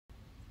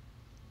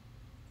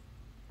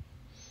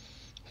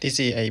This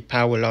is a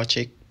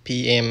PowerLogic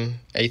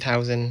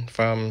PM8000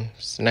 from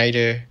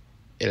Schneider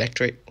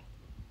Electric.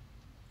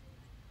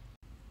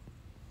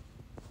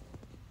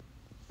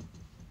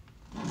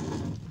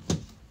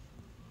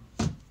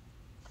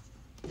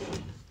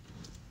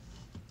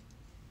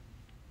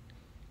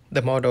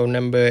 The model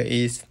number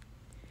is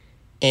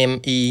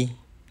METSE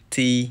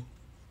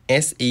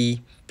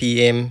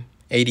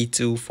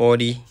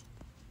PM8240.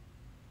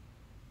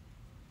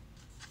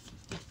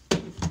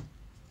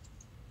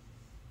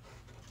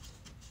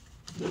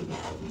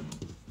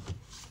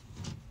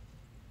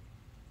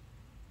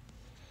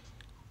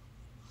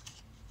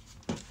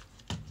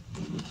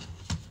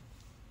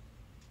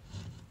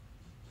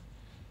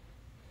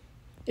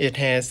 It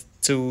has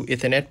two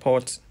Ethernet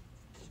ports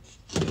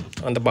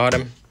on the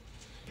bottom,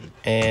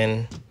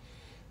 and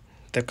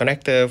the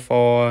connector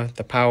for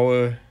the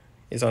power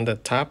is on the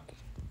top.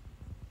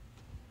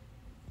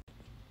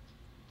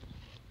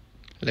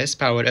 Let's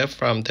power it up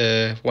from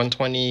the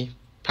 120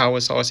 power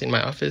source in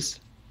my office.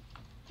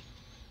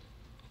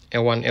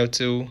 L1,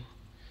 L2,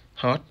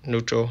 hot,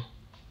 neutral.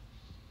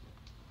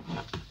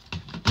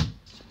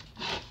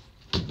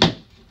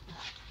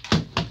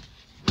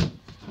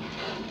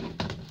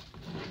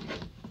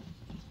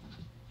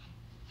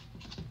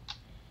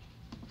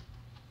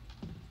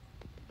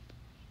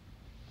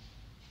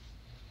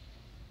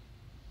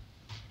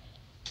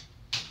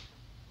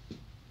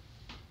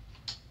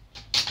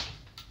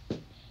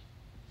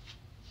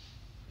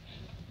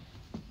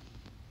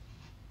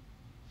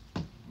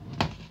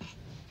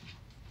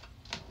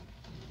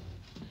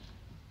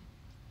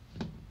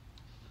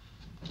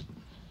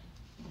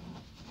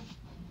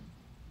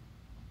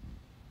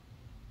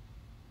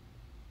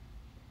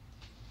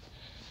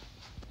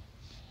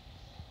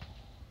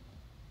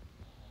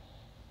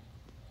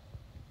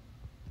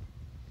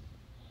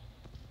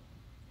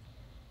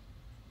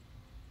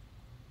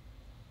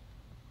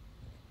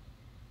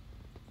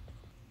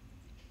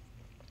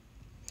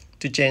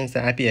 To change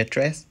the IP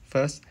address,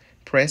 first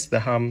press the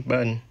home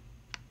button.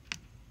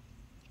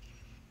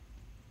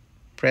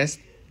 Press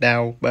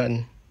down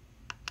button.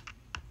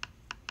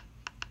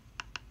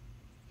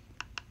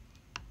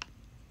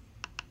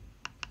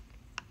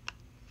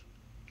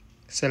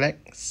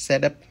 Select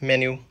Setup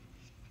menu.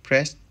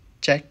 Press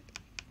Check.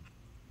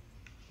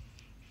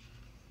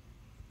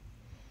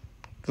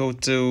 Go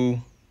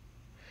to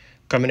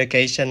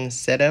Communication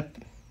Setup.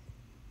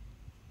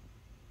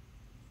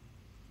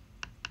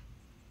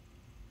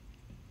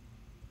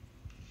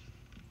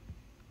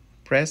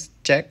 Press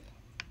Check.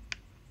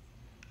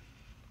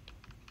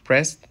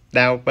 Press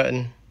down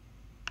button.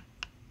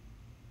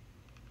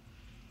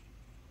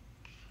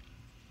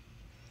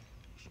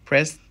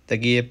 Press the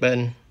gear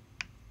button.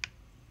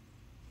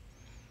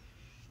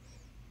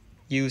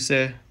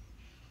 User.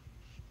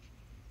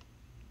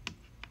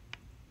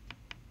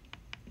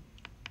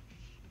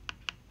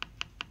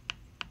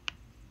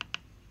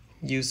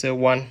 User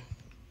 1.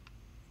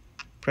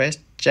 Press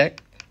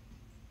Check.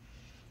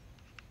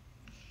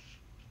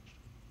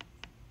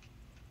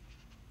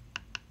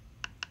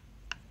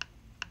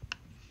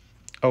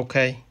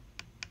 OK.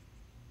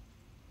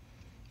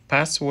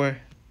 Password.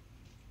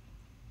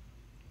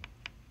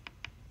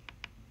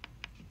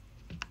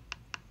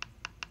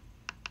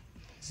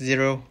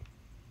 Zero.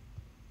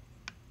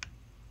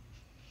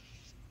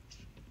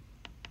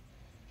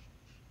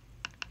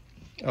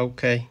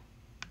 OK.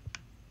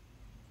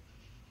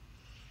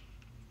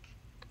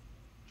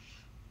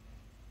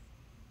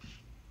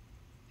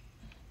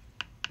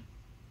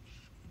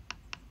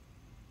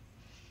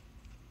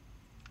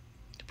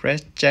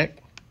 Press Check.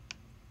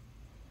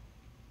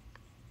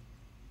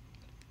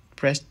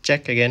 Press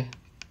Check again.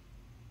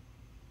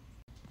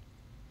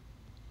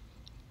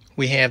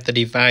 We have the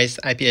device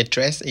IP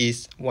address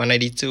is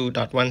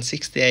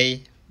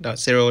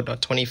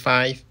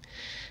 192.168.0.25,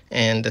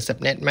 and the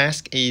subnet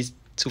mask is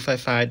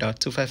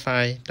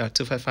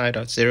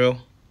 255.255.255.0.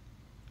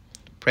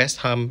 Press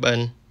Home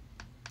button.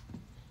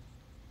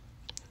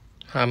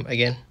 Home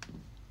again.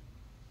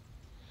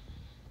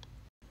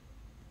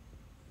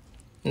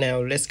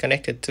 Now let's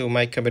connect it to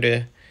my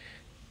computer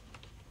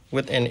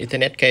with an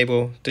Ethernet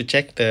cable to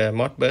check the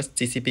Modbus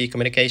TCP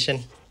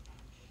communication.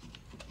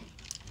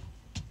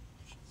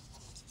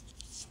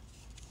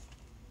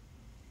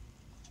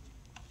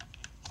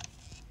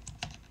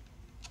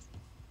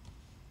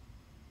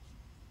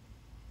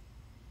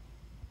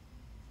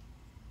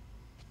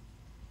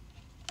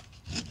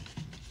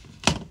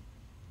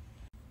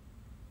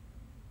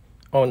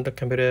 On the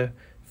computer,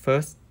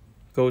 first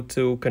go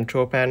to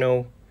Control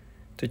Panel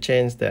to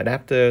change the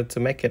adapter to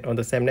make it on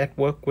the same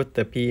network with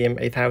the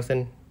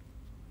PM8000.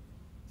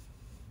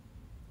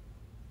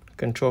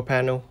 Control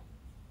Panel,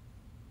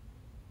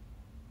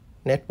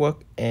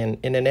 Network and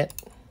Internet,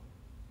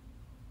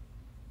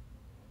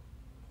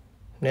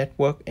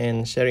 Network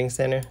and Sharing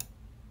Center,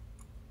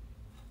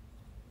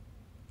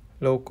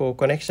 Local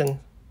Connection,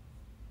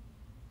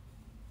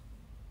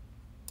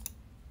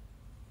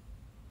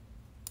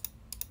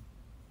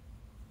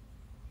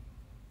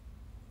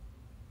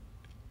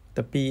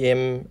 the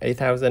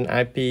PM8000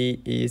 IP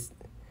is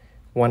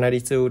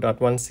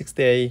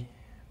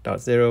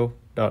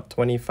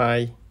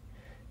 192.168.0.25.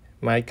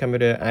 My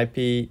computer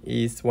IP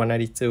is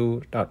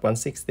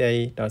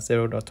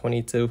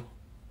 192.168.0.22.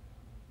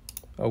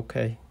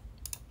 Okay.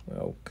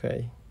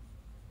 Okay.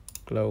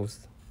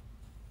 Close.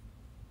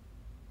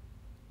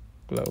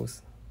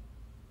 Close.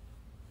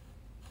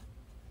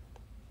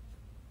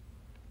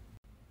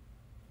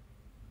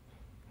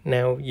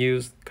 Now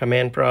use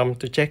command prompt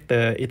to check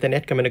the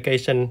Ethernet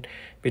communication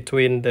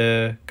between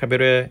the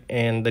computer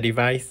and the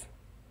device.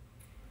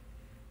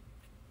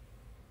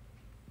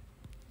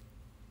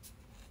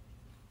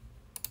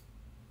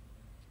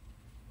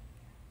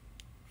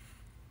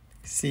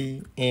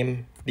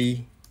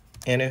 CMD,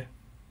 enter,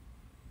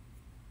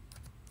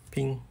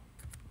 ping.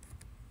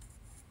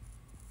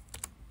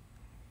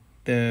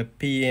 The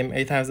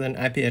PM8000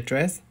 IP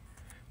address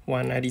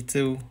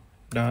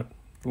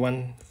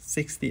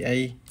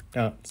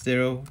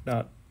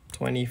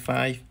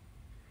 192.168.0.25,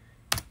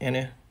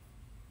 enter.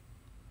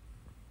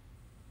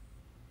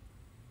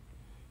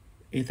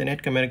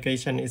 Ethernet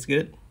communication is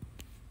good.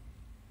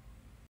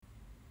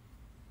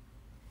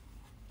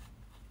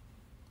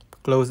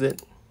 Close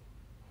it.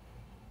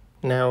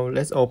 Now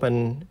let's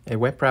open a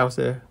web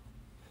browser.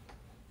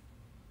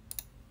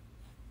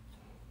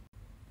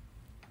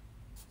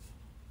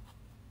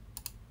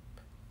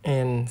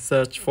 And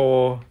search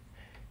for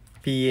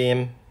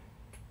PM8000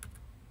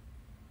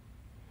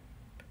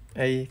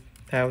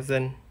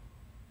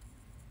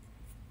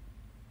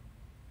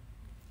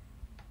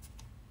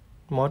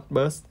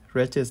 Modbus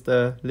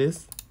register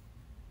list.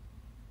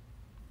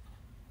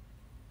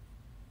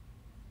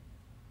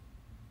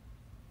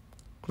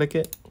 Click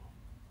it.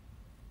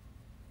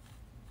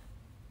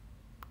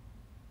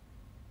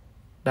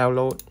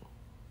 Download.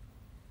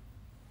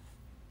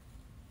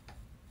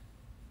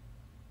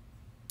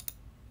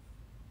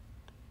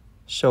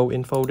 Show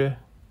in folder.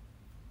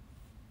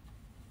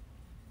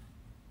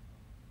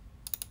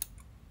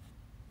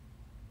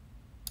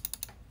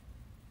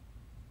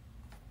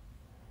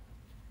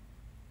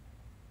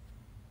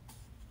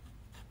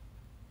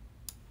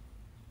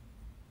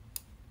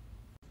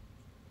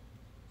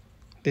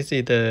 This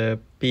is the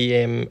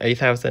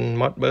PM8000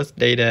 Modbus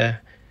data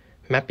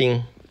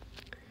mapping.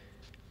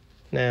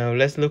 Now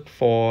let's look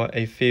for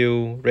a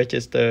few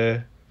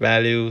register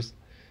values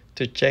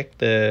to check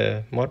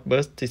the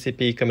Modbus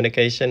TCP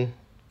communication.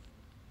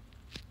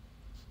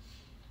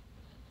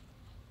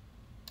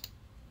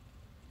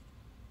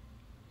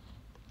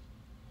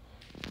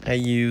 I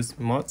use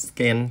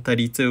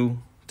modscan32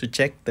 to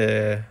check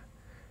the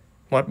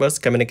Modbus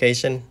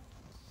communication.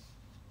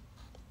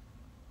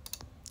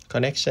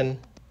 Connection,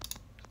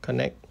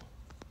 connect,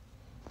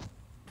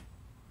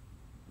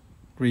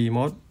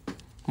 remote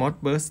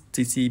Modbus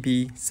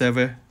TCP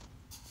server.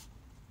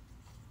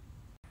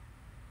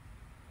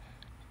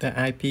 The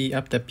IP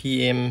of the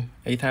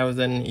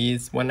PM8000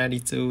 is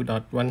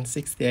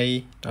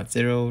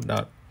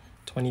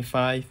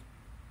 192.168.0.25.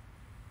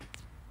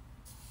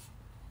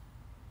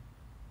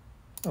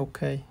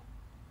 Okay.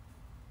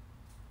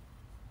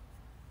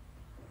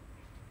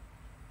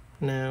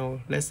 Now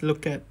let's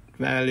look at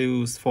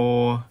values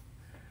for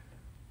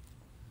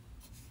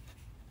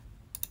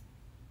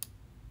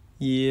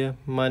year,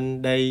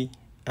 month, day,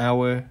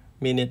 hour,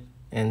 minute,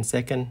 and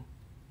second.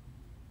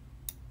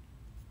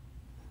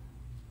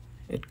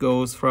 It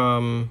goes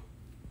from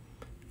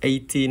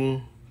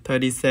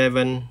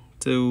 1837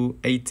 to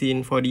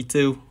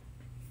 1842.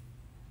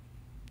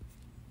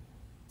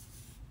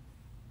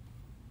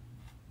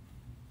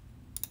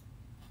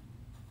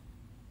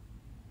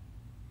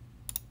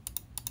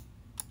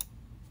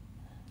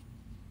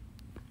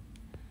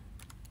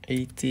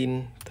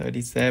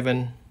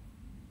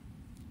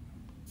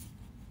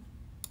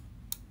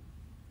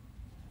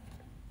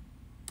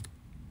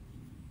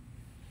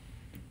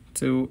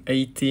 to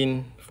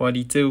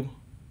 1842.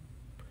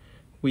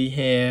 We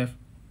have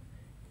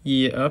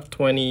year of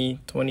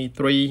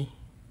 2023,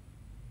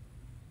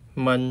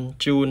 month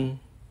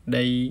June,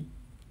 day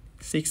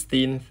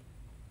 16th,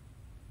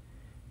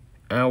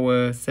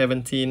 hour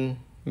 17,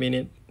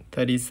 minute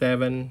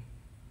 37,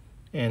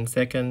 and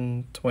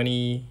second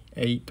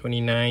 28,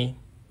 29,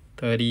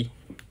 30.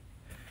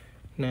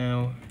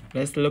 Now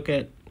let's look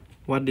at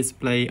what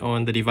display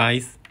on the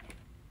device.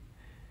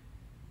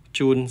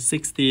 June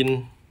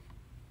 16,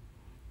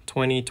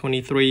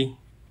 2023,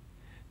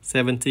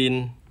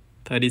 17,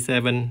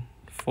 37,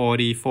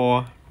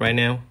 44 right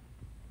now.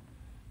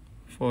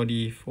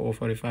 44,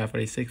 45,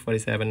 46,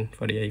 47,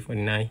 48,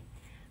 49,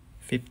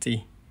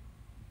 50.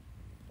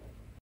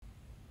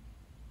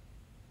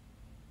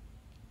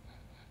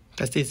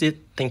 That is it.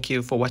 Thank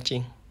you for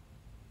watching.